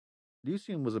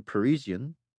Lucian was a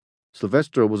Parisian,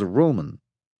 Silvestro was a Roman,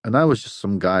 and I was just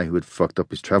some guy who had fucked up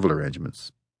his travel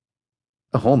arrangements.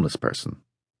 A homeless person.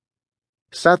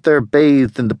 Sat there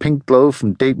bathed in the pink glow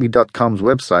from DateMe.com's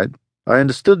website, I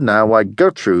understood now why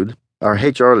Gertrude, our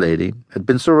HR lady, had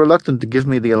been so reluctant to give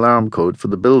me the alarm code for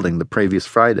the building the previous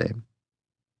Friday.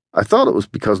 I thought it was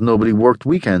because nobody worked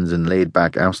weekends in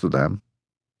laid-back Amsterdam.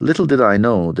 Little did I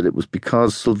know that it was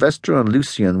because Silvestro and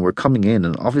Lucian were coming in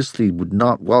and obviously would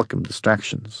not welcome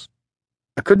distractions.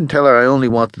 I couldn't tell her I only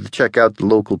wanted to check out the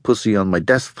local pussy on my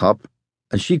desktop,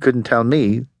 and she couldn't tell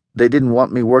me they didn't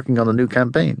want me working on a new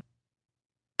campaign.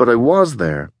 But I was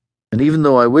there, and even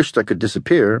though I wished I could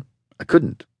disappear, I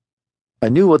couldn't. I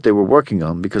knew what they were working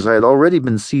on because I had already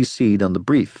been CC'd on the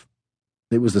brief.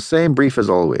 It was the same brief as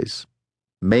always.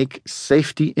 Make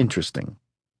safety interesting.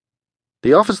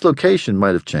 The office location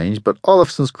might have changed, but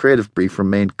Olafson's creative brief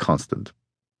remained constant.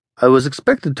 I was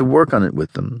expected to work on it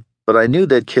with them, but I knew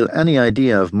they'd kill any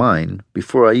idea of mine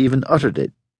before I even uttered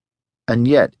it. And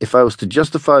yet, if I was to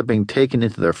justify being taken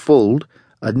into their fold,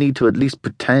 I'd need to at least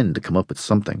pretend to come up with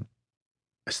something.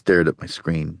 I stared at my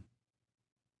screen.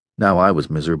 Now I was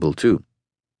miserable too.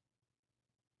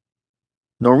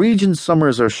 Norwegian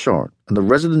summers are short, and the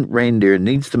resident reindeer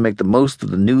needs to make the most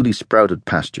of the newly sprouted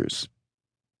pastures.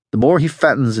 The more he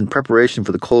fattens in preparation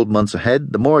for the cold months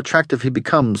ahead, the more attractive he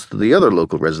becomes to the other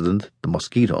local resident, the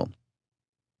mosquito.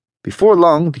 Before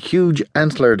long, the huge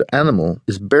antlered animal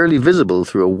is barely visible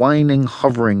through a whining,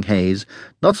 hovering haze,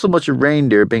 not so much a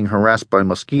reindeer being harassed by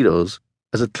mosquitoes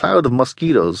as a cloud of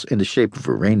mosquitoes in the shape of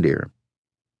a reindeer.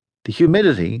 The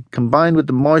humidity, combined with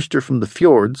the moisture from the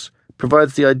fjords,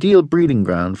 provides the ideal breeding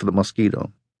ground for the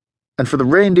mosquito. And for the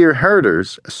reindeer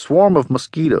herders, a swarm of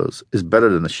mosquitoes is better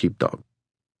than a sheepdog.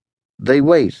 They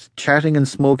wait, chatting and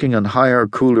smoking on higher,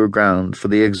 cooler ground, for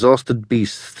the exhausted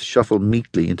beasts to shuffle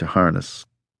meekly into harness.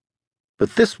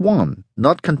 But this one,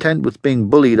 not content with being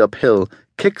bullied uphill,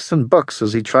 kicks and bucks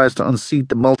as he tries to unseat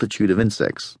the multitude of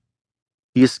insects.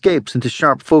 He escapes into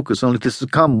sharp focus only to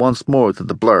succumb once more to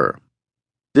the blur.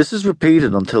 This is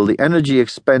repeated until the energy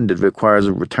expended requires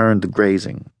a return to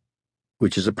grazing,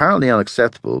 which is apparently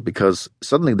unacceptable because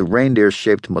suddenly the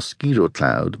reindeer-shaped mosquito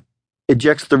cloud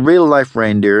ejects the real-life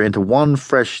reindeer into one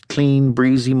fresh, clean,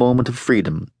 breezy moment of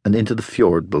freedom and into the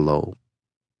fjord below.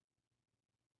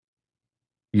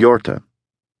 Yorta.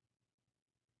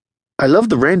 I love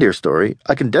the reindeer story.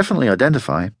 I can definitely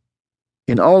identify.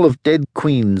 In all of Dead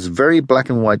Queen's very black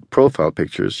and white profile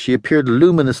pictures, she appeared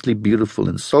luminously beautiful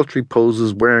in sultry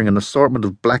poses wearing an assortment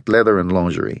of black leather and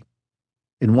lingerie.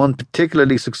 In one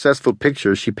particularly successful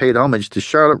picture, she paid homage to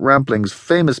Charlotte Rampling's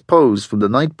famous pose from The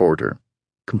Night Porter,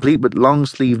 complete with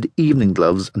long-sleeved evening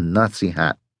gloves and Nazi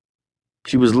hat.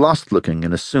 She was lost-looking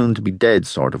in a soon-to-be-dead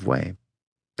sort of way,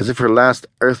 as if her last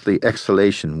earthly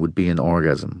exhalation would be an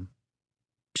orgasm.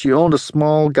 She owned a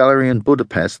small gallery in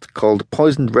Budapest called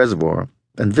Poisoned Reservoir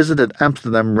and visited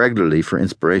Amsterdam regularly for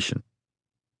inspiration.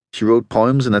 She wrote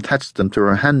poems and attached them to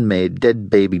her handmade dead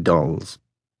baby dolls.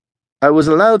 I was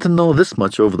allowed to know this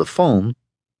much over the phone,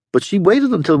 but she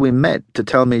waited until we met to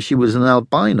tell me she was an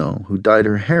albino who dyed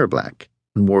her hair black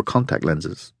and wore contact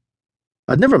lenses.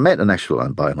 I'd never met an actual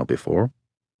albino before.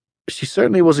 She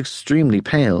certainly was extremely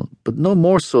pale, but no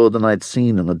more so than I'd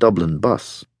seen on a Dublin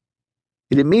bus.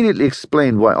 It immediately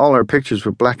explained why all her pictures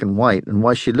were black and white and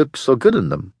why she looked so good in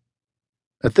them.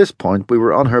 At this point, we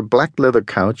were on her black leather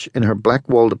couch in her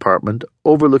black-walled apartment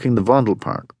overlooking the Vondel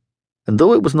Park, and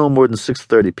though it was no more than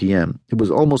 6:30 p.m., it was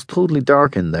almost totally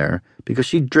dark in there because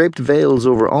she draped veils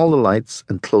over all the lights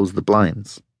and closed the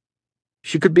blinds.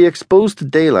 She could be exposed to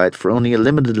daylight for only a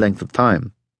limited length of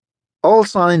time. All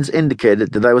signs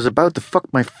indicated that I was about to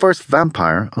fuck my first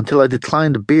vampire until I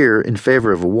declined a beer in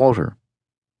favor of a water.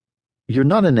 "You're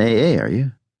not in AA, are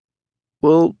you?"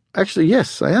 "Well, actually,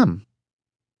 yes, I am."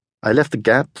 I left the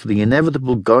gap for the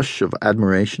inevitable gush of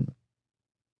admiration.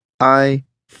 I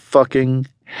fucking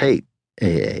hate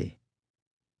AA.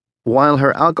 While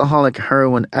her alcoholic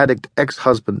heroin addict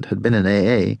ex-husband had been in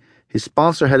AA, his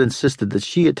sponsor had insisted that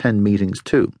she attend meetings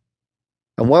too.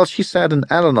 And while she sat in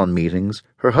Al-Anon meetings,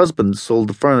 her husband sold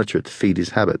the furniture to feed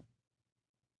his habit.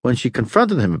 When she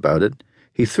confronted him about it,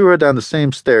 he threw her down the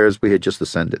same stairs we had just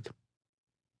ascended.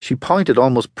 She pointed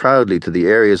almost proudly to the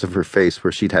areas of her face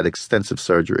where she'd had extensive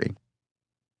surgery.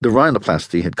 The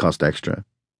rhinoplasty had cost extra.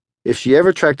 If she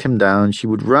ever tracked him down, she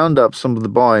would round up some of the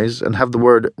boys and have the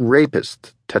word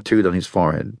rapist tattooed on his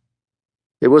forehead.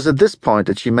 It was at this point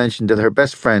that she mentioned that her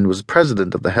best friend was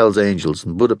president of the Hells Angels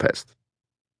in Budapest.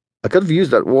 I could have used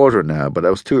that water now, but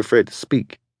I was too afraid to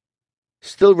speak.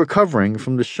 Still recovering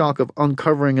from the shock of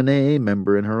uncovering an AA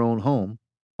member in her own home,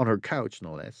 on her couch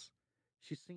no less, she seemed